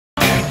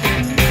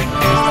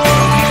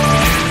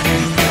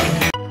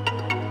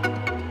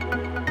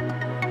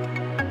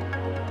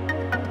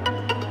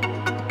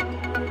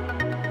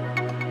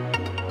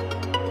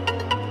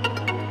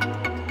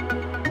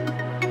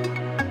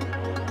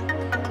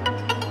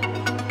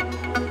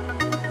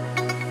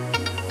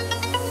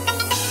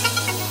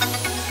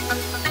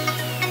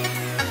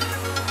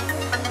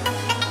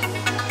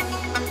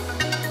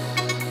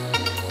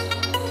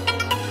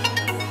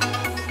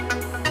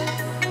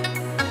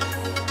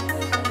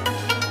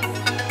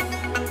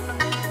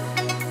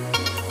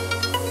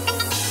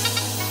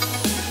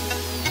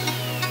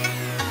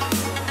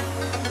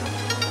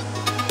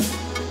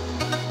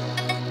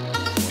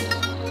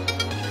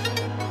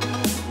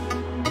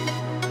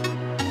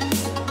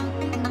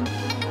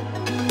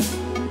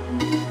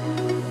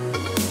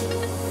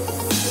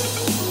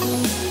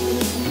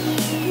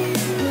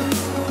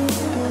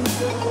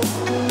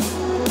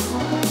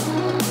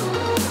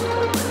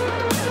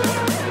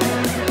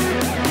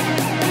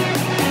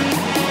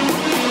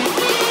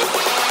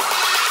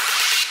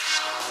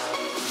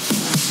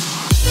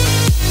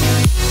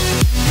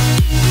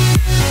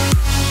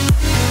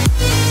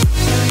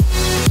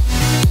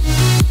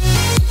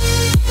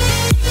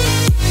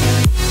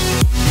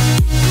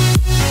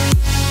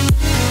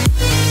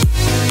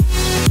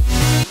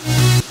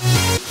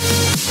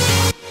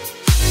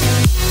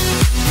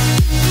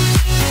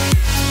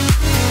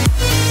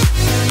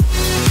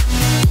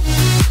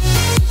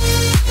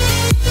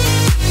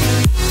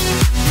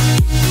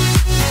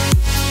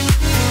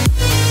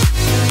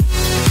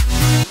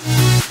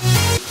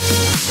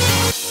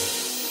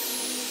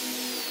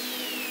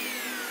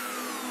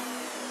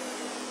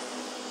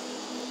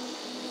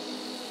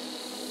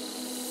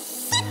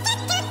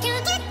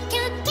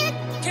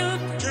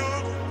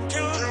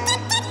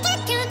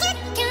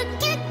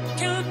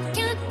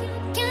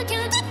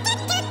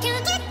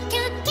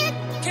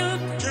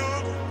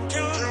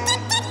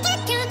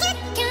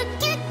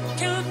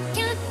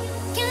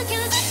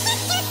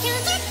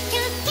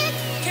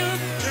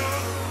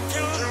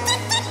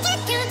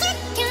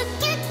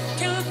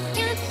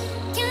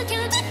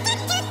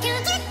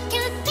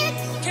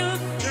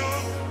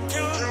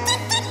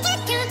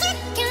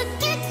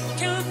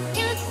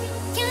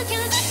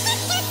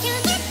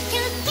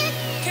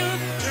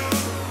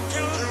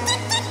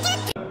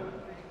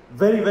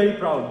very, very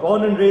proud.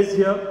 Born and raised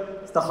here.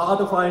 It's the heart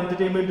of our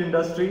entertainment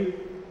industry.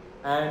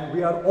 And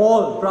we are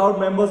all proud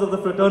members of the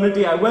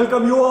fraternity. I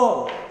welcome you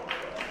all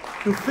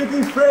to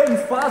FICCI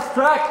Frames Fast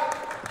Track.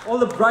 All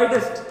the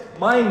brightest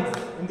minds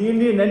in the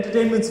Indian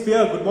entertainment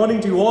sphere. Good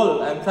morning to you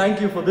all, and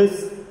thank you for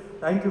this.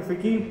 Thank you,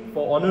 FICCI,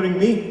 for honoring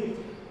me.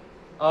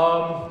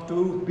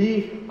 To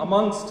be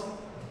amongst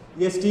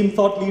the esteemed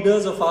thought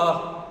leaders of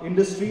our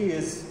industry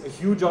is a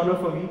huge honor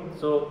for me.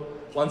 So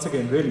once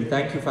again, really,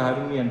 thank you for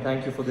having me, and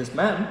thank you for this.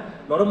 Man,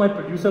 a lot of my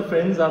producer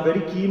friends are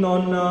very keen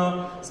on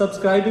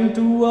subscribing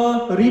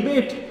to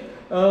Rebate.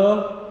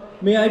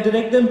 May I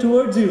direct them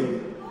towards you?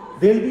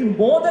 They'll be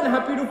more than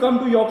happy to come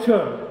to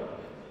Yorkshire.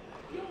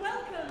 You're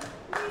welcome.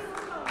 Please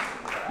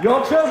welcome.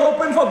 Yorkshire is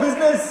open for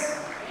business.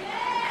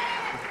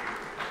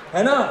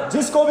 है ना?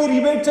 जिसको भी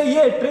rebate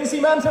चाहिए, Tracy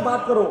ma'am से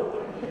बात करो.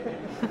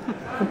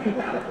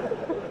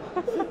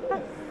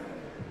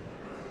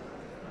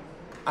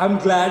 I'm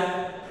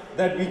glad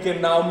that we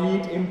can now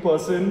meet in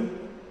person.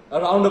 A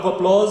round of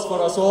applause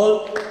for us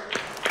all.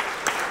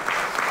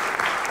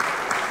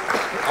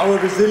 Our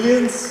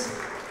resilience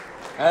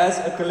as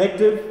a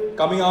collective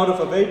coming out of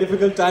a very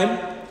difficult time.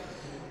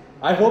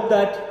 I hope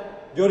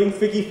that during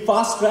FICCI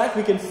Fast Track,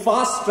 we can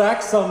fast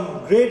track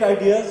some great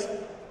ideas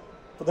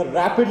for the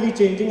rapidly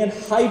changing and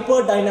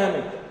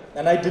hyper-dynamic,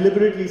 and I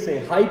deliberately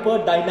say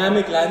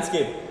hyper-dynamic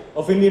landscape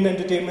of Indian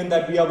entertainment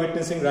that we are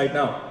witnessing right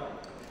now.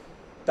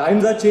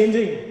 Times are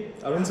changing,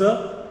 Arun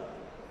sir.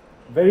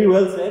 Very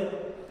well said.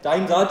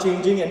 Times are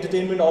changing,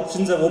 entertainment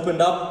options have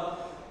opened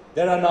up.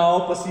 There are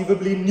now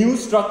perceivably new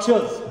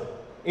structures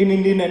in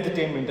Indian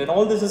entertainment, and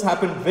all this has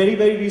happened very,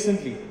 very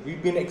recently.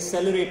 We've been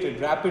accelerated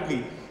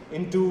rapidly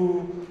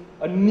into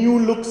a new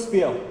look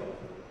sphere.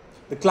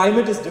 The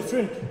climate is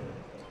different,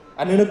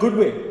 and in a good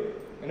way,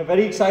 in a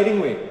very exciting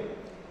way.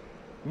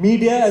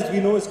 Media, as we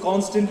know, is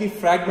constantly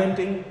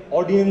fragmenting.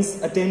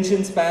 Audience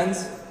attention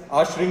spans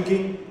are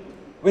shrinking.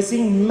 We're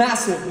seeing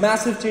massive,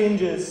 massive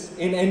changes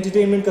in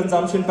entertainment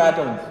consumption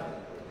patterns.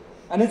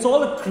 And it's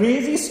all a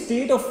crazy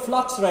state of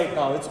flux right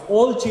now. It's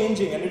all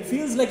changing, and it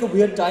feels like a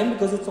weird time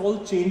because it's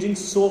all changing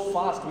so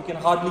fast. We can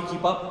hardly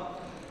keep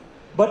up.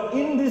 But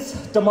in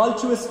this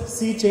tumultuous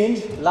sea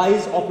change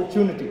lies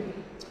opportunity.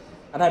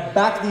 And I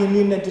back the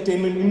Indian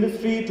entertainment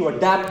industry to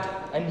adapt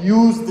and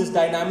use this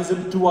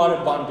dynamism to our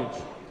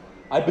advantage.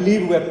 I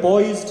believe we're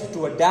poised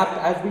to adapt,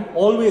 as we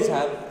always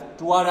have,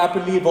 to our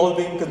rapidly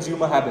evolving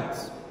consumer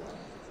habits.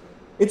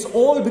 It's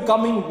all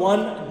becoming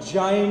one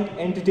giant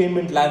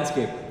entertainment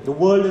landscape. The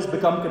world has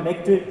become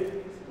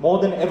connected more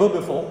than ever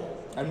before,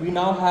 and we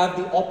now have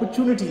the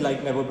opportunity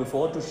like never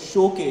before to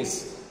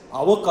showcase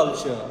our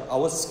culture,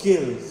 our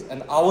skills,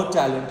 and our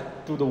talent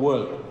to the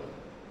world.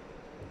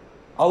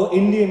 Our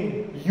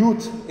Indian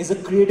youth is a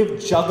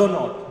creative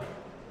juggernaut.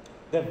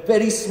 They're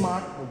very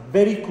smart,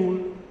 very cool,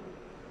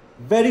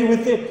 very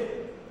with it.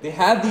 They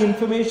have the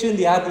information,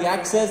 they have the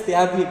access, they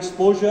have the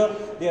exposure,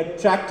 they are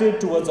attracted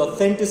towards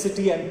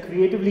authenticity and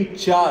creatively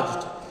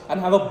charged, and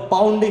have a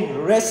bounding,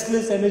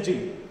 restless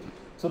energy.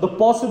 So the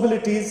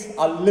possibilities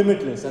are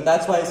limitless, and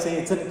that's why I say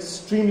it's an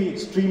extremely,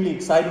 extremely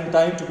exciting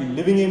time to be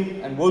living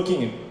in and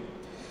working in.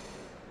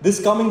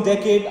 This coming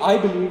decade, I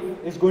believe,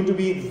 is going to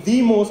be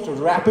the most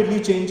rapidly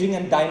changing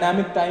and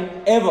dynamic time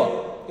ever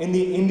in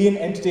the Indian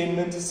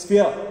entertainment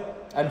sphere,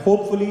 and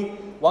hopefully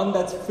one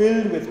that's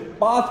filled with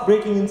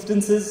path-breaking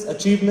instances,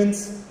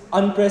 achievements,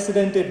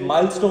 unprecedented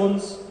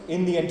milestones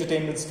in the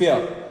entertainment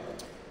sphere.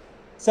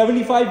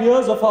 75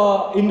 years of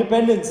our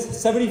independence,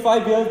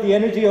 75 years, the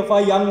energy of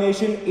our young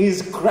nation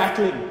is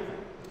crackling,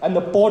 and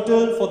the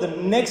portal for the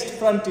next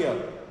frontier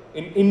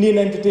in Indian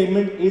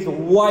entertainment is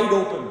wide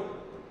open.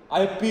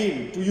 I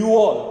appeal to you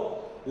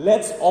all,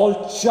 let's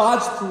all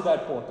charge through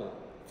that portal.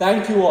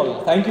 Thank you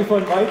all. Thank you for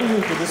inviting me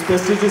to this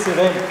prestigious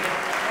event.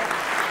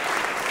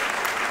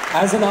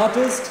 As an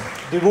artist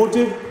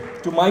devoted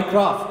to my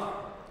craft,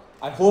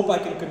 I hope I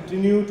can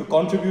continue to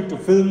contribute to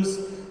films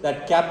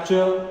that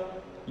capture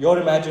your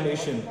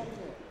imagination.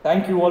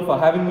 Thank you all for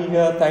having me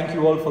here. Thank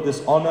you all for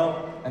this honor,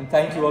 and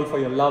thank you all for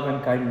your love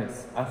and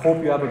kindness. I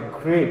hope you have a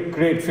great,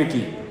 great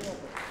FICCI.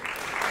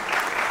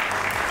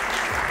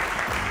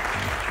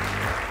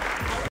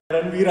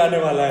 Ranveer आने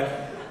वाला है.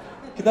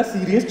 कितना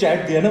serious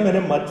chat दिया ना मैंने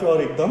much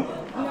और एकदम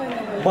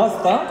मस्त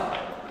था.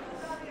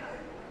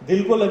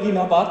 दिल को लगी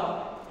ना बात.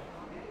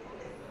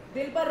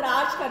 दिल पर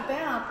राज करते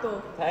हैं आप तो.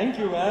 Thank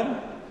you, ma'am.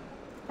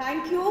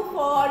 Thank you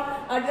for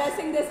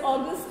addressing this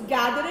August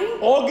gathering.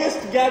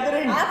 August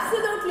gathering.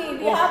 Absolutely.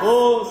 We have.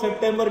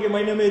 सितंबर के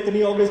महीने में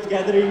इतनी August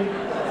gathering.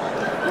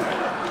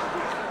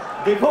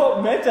 देखो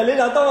मैं चले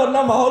जाता हूँ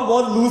वरना माहौल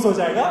बहुत लूज हो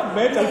जाएगा.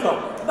 मैं चलता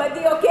हूँ. But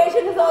the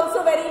occasion is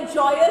also very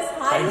joyous,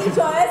 highly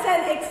joyous,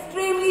 and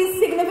extremely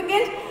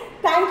significant.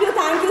 Thank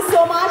you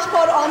so much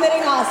for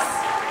honoring us.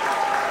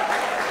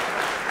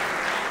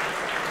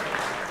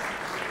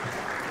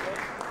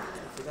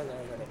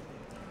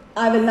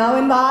 I will now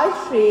invite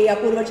Shri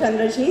Apurva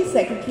Chandraji,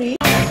 Secretary.